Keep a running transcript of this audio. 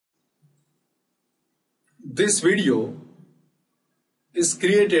This video is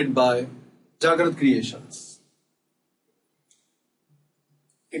created by Jagrat Creations.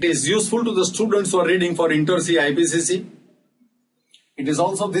 It is useful to the students who are reading for internship IPCC.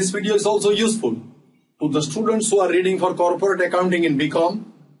 This video is also useful to the students who are reading for corporate accounting in BCom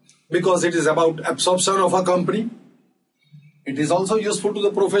because it is about absorption of a company. It is also useful to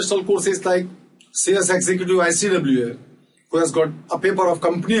the professional courses like CS Executive ICWA, who has got a paper of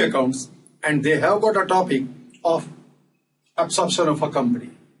company accounts and they have got a topic of absorption of a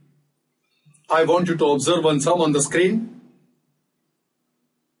company. I want you to observe one sum on the screen.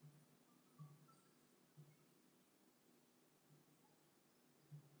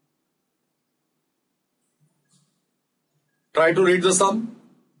 Try to read the sum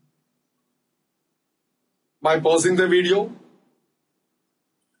by pausing the video.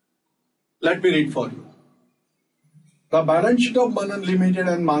 Let me read for you. The balance sheet of Manan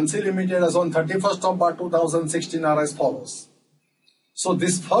Ltd and Mansi Ltd as on 31st of March 2016 are as follows. So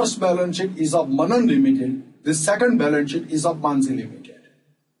this first balance sheet is of Manan Ltd. This second balance sheet is of Mansi Ltd.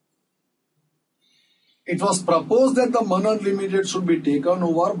 It was proposed that the Manan Ltd should be taken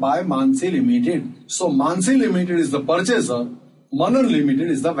over by Mansi Ltd. So Mansi Ltd is the purchaser, Manan Ltd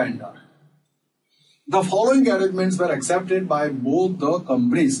is the vendor. The following arrangements were accepted by both the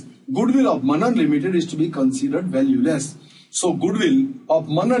companies. Goodwill of Manan Ltd is to be considered valueless. So goodwill of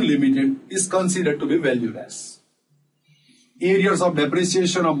Manan Ltd is considered to be valueless. Areas of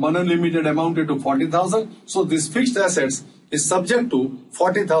depreciation of Manan Ltd amounted to 40,000. So this fixed assets is subject to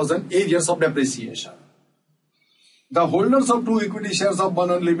 40,000 areas of depreciation. The holders of 2 equity shares of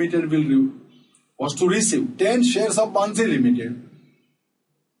Manan Ltd was to receive 10 shares of Mansi Ltd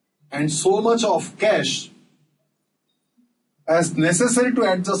and so much of cash as necessary to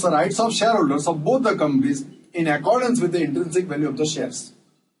adjust the rights of shareholders of both the companies in accordance with the intrinsic value of the shares.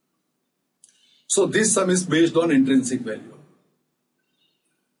 So this sum is based on intrinsic value.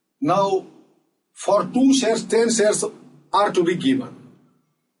 Now, for 2 shares, 10 shares are to be given.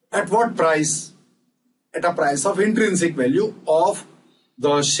 At what price? At a price of intrinsic value of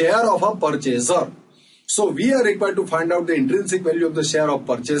the share of a purchaser. So we are required to find out the intrinsic value of the share of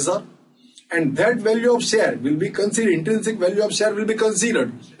purchaser, and that value of share will be considered, intrinsic value of share will be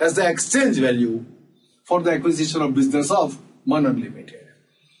considered as the exchange value for the acquisition of business of Manan Ltd.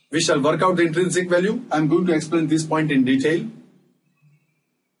 We shall work out the intrinsic value. I am going to explain this point in detail.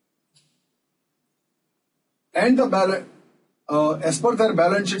 And the as per their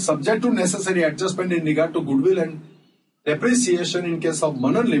balance sheet, subject to necessary adjustment in regard to goodwill and depreciation in case of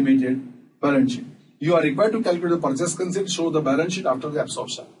Manan Ltd balance sheet. You are required to calculate the purchase conceit, show the balance sheet after the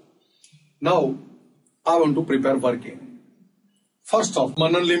absorption. Now, I want to prepare working. First off,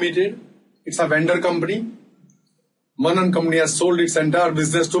 Manan Ltd, it's a vendor company. Manan company has sold its entire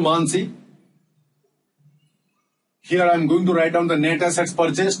business to Mansi. Here I am going to write down the net assets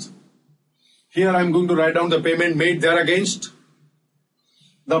purchased. Here I am going to write down the payment made there against.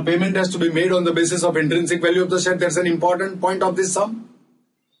 The payment has to be made on the basis of intrinsic value of the share. That's an important point of this sum.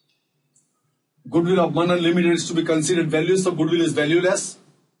 Goodwill of Manan Ltd is to be considered valueless, so goodwill is valueless.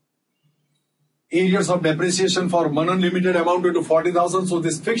 Areas of depreciation for Manan Ltd amounted to 40,000, so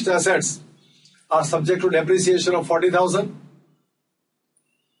these fixed assets are subject to depreciation of 40,000.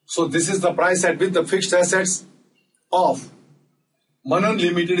 So this is the price at which the fixed assets of Manan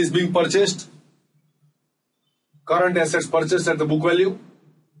Ltd is being purchased. Current assets purchased at the book value.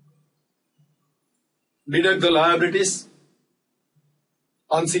 Deduct the liabilities.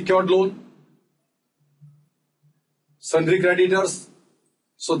 Unsecured loan. Sundry creditors.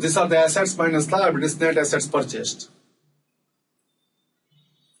 So these are the assets minus liabilities, net assets purchased.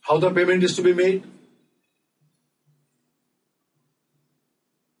 How the payment is to be made?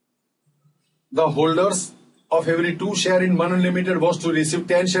 The holders of every 2 share in Manan Ltd was to receive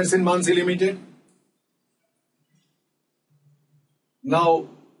 10 shares in Mansi Ltd. Now,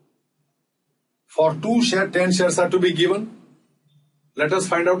 for 2 share, 10 shares are to be given. Let us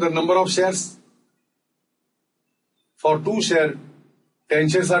find out the number of shares. For 2 share, 10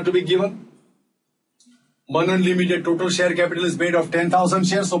 shares are to be given. Manan Ltd total share capital is made of 10,000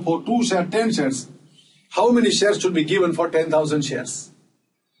 shares. So for 2 share, 10 shares, how many shares should be given for 10,000 shares?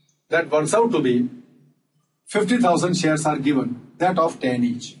 That works out to be 50,000 shares are given, that of 10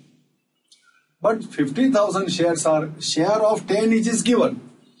 each. But 50,000 shares are share of 10 each is given,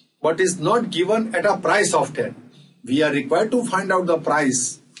 but is not given at a price of 10. We are required to find out the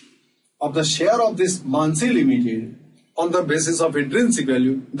price of the share of this Mansi Ltd on the basis of intrinsic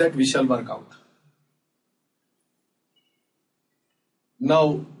value that we shall work out.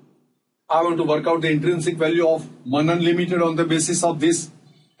 Now, I want to work out the intrinsic value of Manan Ltd on the basis of this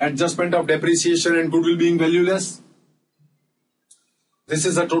adjustment of depreciation and goodwill being valueless. This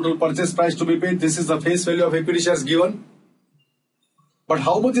is the total purchase price to be paid. This is the face value of equity shares given. But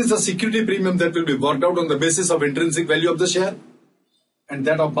how much is the security premium that will be worked out on the basis of intrinsic value of the share and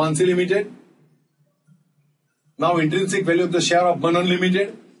that of Mansi Limited? Now intrinsic value of the share of Manan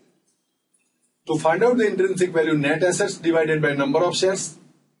Limited. To find out the intrinsic value, net assets divided by number of shares.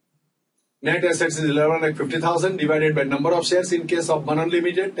 Net assets is 11,50,000 divided by number of shares in case of Manan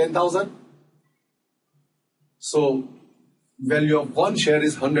Limited, 10,000. So value of one share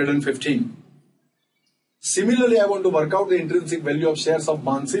is 115. Similarly, I want to work out the intrinsic value of shares of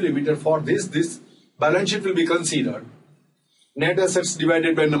Mansi Limited. For this balance sheet will be considered. Net assets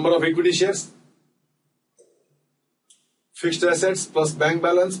divided by number of equity shares. Fixed assets plus bank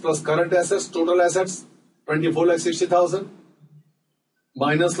balance plus current assets, total assets 24,60,000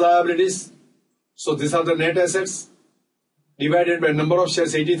 minus liabilities. So these are the net assets divided by number of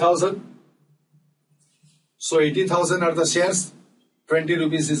shares 80,000. So 80,000 are the shares, 20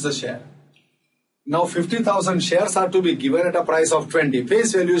 rupees is the share. Now 50,000 shares are to be given at a price of 20.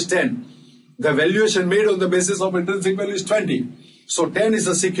 Face value is 10. The valuation made on the basis of intrinsic value is 20. So 10 is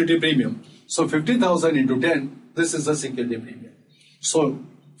the security premium. So 50,000 into 10, this is the security premium. So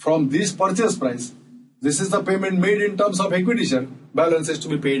from this purchase price, this is the payment made in terms of equity share. Balance is to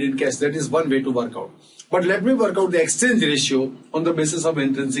be paid in cash. That is one way to work out. But let me work out the exchange ratio on the basis of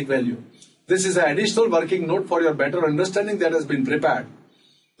intrinsic value. This is an additional working note for your better understanding that has been prepared.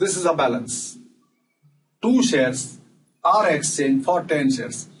 This is a balance. 2 shares are exchanged for 10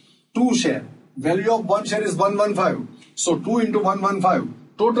 shares. 2 share. Value of 1 share is 115. So 2 into 115.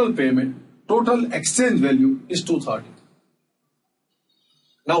 Total payment, total exchange value is 230.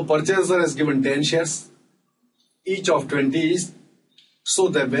 Now purchaser has given 10 shares. Each of 20 is. So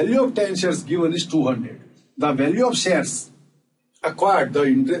the value of 10 shares given is 200. The value of shares acquired,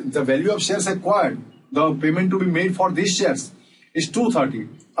 the value of shares acquired, the payment to be made for these shares is 230.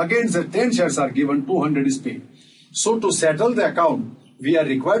 Against the 10 shares are given, 200 is paid. So to settle the account, we are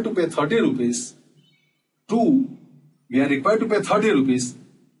required to pay 30 rupees. We are required to pay 30 rupees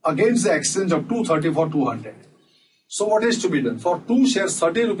against the exchange of 230 for 200. So what is to be done? For 2 shares,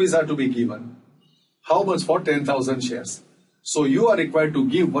 30 rupees are to be given. How much for 10,000 shares? So you are required to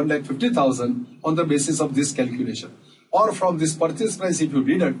give 1,50,000 on the basis of this calculation. Or from this purchase price, if you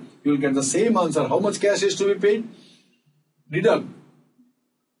deduct, you will get the same answer. How much cash is to be paid? Deduct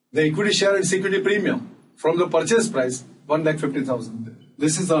the equity share and security premium from the purchase price, 1,50,000.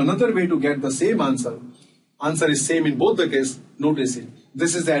 This is another way to get the same answer. Answer is same in both the case. Notice it.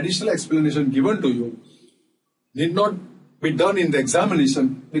 This is the additional explanation given to you. Need not be done in the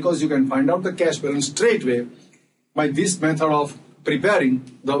examination because you can find out the cash balance straight away by this method of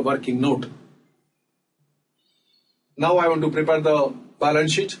preparing the working note. Now I want to prepare the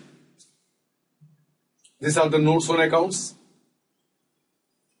balance sheet. These are the notes on accounts.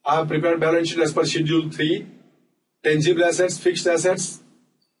 I have prepared balance sheet as per schedule 3. Tangible assets, fixed assets,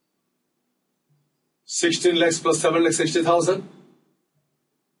 16 lakhs plus 7 lakhs 60,000.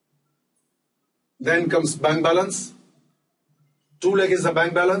 Then comes bank balance. 2 lakh is the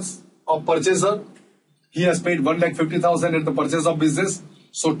bank balance of purchaser. He has paid 1,50,000 at the purchase of business.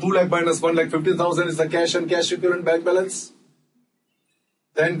 So 2 lakh minus 1,50,000 is the cash and cash equivalent bank balance.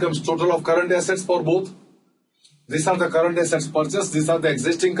 Then comes total of current assets for both. These are the current assets purchased. These are the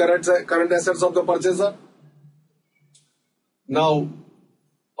existing current assets of the purchaser. Now,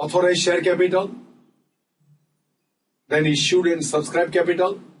 authorized share capital. Then issued and subscribed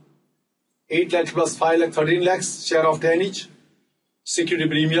capital. 8 lakhs plus 5 lakh, 13 lakhs, share of 10 each. Security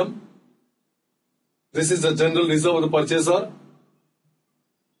premium. This is the general reserve of the purchaser.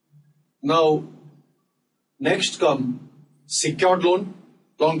 Now, next come secured loan,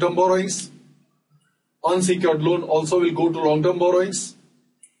 long-term borrowings. Unsecured loan also will go to long-term borrowings.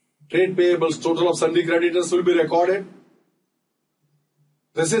 Trade payables, total of sundry creditors will be recorded.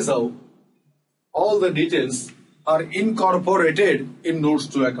 This is how all the details are incorporated in notes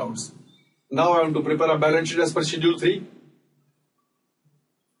to accounts. Now I want to prepare a balance sheet as per schedule 3.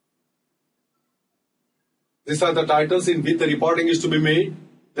 These are the titles in which the reporting is to be made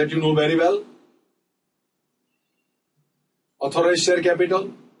that you know very well. Authorized share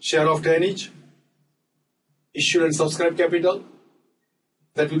capital, share of 10 each. Issued and subscribed capital,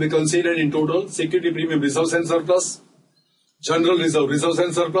 that will be considered in total. Security premium, reserves and surplus. General reserve, reserves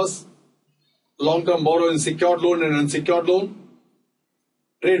and surplus. Long-term borrowing, secured loan and unsecured loan.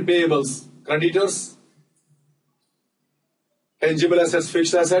 Trade payables, creditors. Tangible assets,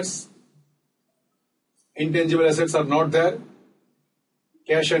 fixed assets. Intangible assets are not there.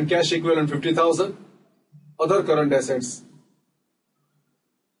 Cash and cash equivalent 50,000. Other current assets.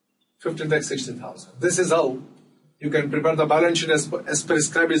 15 lakh 60,000. This is how you can prepare the balance sheet as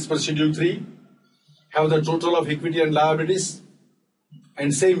prescribed as per Schedule 3. Have the total of equity and liabilities,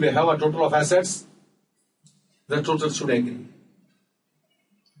 and same way have a total of assets. The total should agree.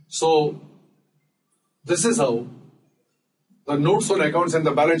 So this is how the notes on accounts and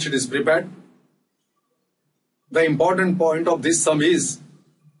the balance sheet is prepared. The important point of this sum is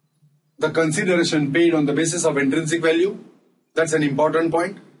the consideration paid on the basis of intrinsic value. That's an important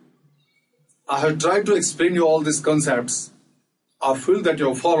point. I have tried to explain you all these concepts. I feel that you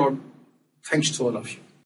have followed. Thanks to all of you.